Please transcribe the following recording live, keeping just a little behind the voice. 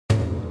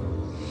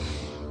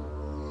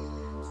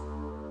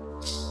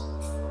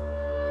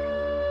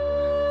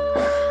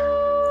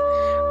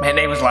Man,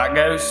 they was like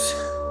ghosts.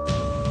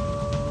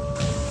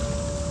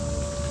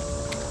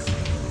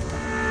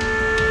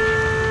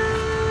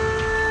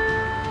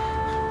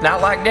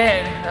 Not like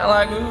Dad, not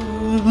like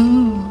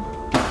ooh.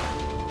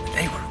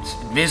 They were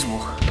invisible.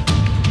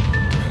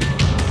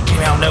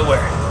 Came out of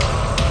nowhere.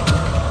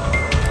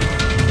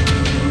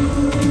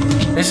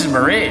 This is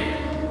Marie.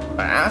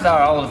 I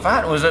thought all the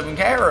fighting was up in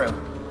Cairo.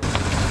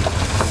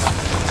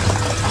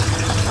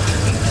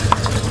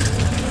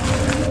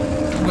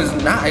 Was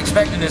not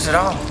expecting this at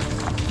all.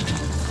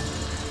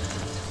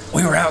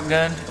 We were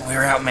outgunned and we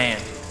were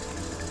outmanned.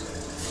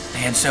 They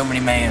had so many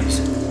mans.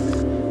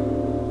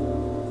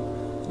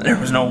 There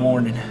was no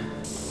warning.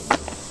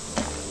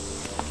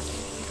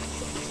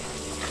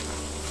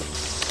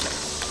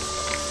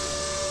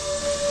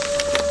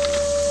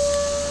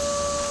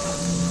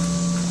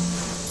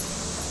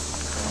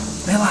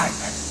 They like,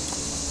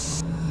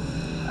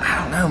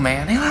 I don't know,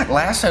 man. They like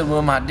lassoed one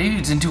of my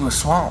dudes into a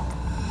swamp.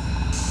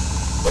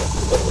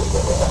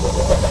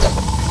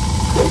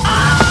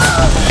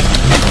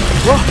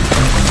 Wait.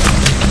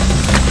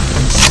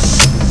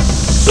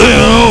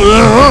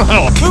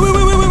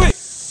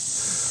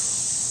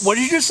 What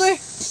did you just say?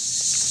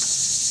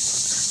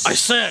 I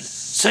said,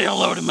 say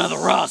hello to Mother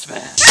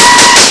Rosvan.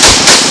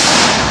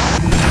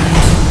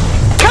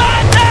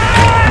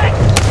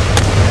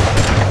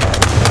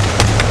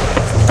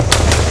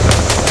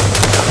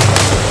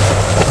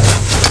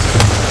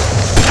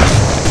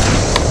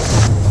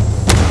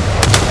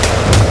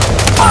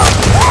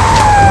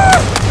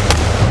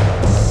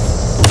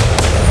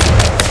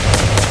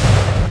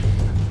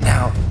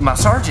 Now, my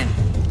sergeant,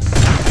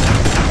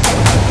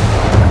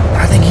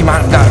 I think he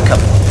might have got a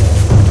couple.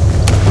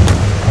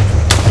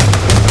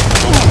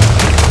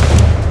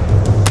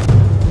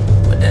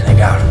 But then they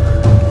got him.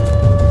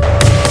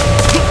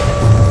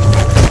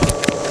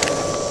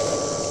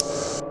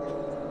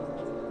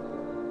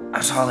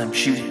 I saw them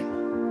shoot him.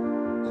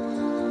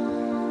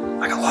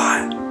 Like a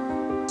lot.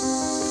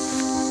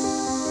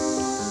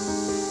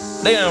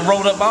 They done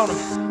rolled up on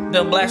him.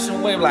 Done blasted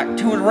him away with like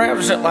 200 rounds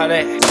or something like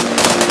that.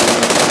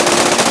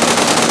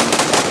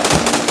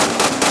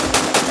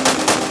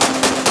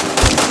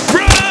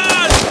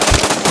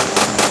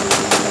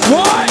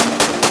 What?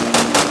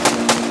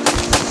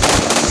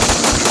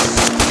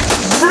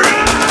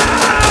 Run!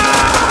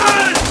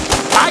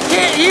 I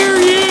can't hear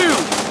you!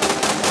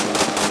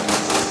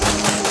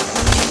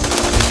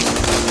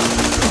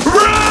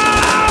 Run!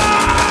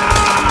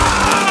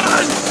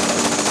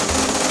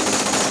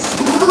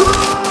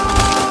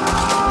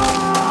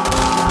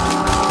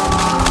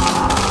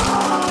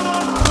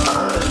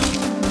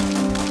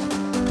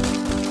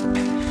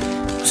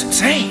 It was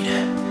insane.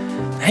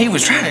 He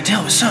was trying to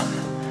tell me something.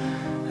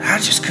 I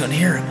just couldn't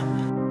hear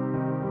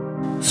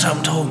him.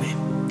 Something told me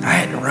I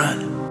had to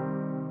run.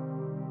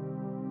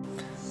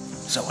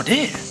 So I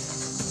did.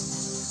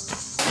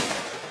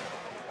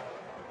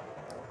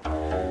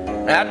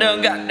 I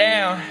done got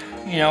down,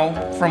 you know,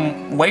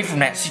 away from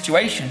that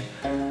situation.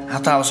 I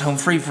thought I was home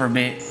free for a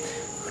bit.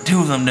 But 2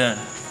 of them done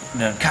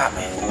caught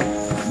me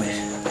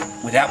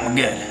without my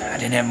gun. I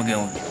didn't have my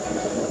gun,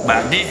 but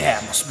I did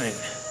have my spoon.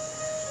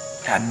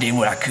 I did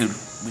what I could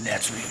with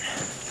that spoon.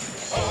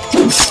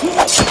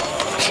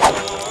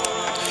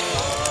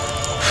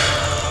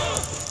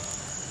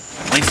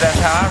 At least that's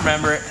how I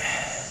remember it.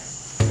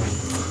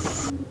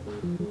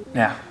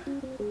 Now,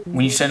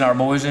 when you send our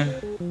boys in,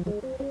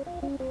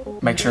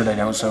 make sure they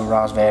don't show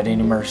Rosvad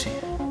any mercy.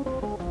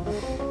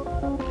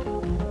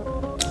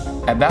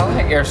 At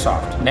Ballahack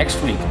Airsoft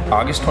next week,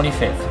 August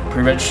 25th.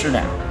 Pre-register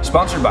now.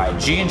 Sponsored by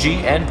G&G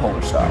and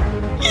Polarstar.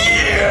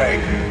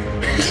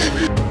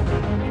 Yeah!